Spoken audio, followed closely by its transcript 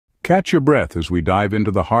Catch your breath as we dive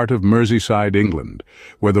into the heart of Merseyside, England,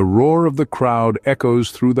 where the roar of the crowd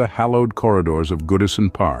echoes through the hallowed corridors of Goodison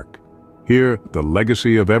Park. Here, the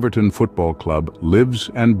legacy of Everton Football Club lives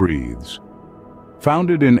and breathes.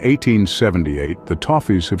 Founded in 1878, the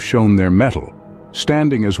Toffees have shown their mettle,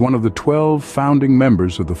 standing as one of the 12 founding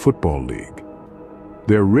members of the Football League.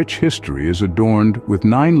 Their rich history is adorned with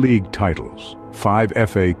 9 league titles, 5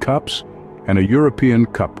 FA Cups, and a European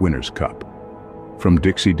Cup Winners' Cup. From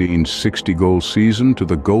Dixie Dean's 60-goal season to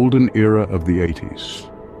the golden era of the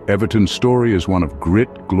 80s, Everton's story is one of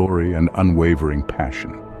grit, glory, and unwavering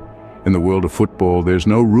passion. In the world of football, there's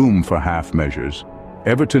no room for half measures.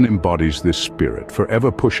 Everton embodies this spirit,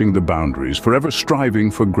 forever pushing the boundaries, forever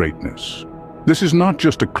striving for greatness. This is not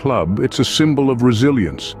just a club, it's a symbol of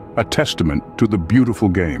resilience, a testament to the beautiful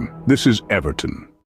game. This is Everton.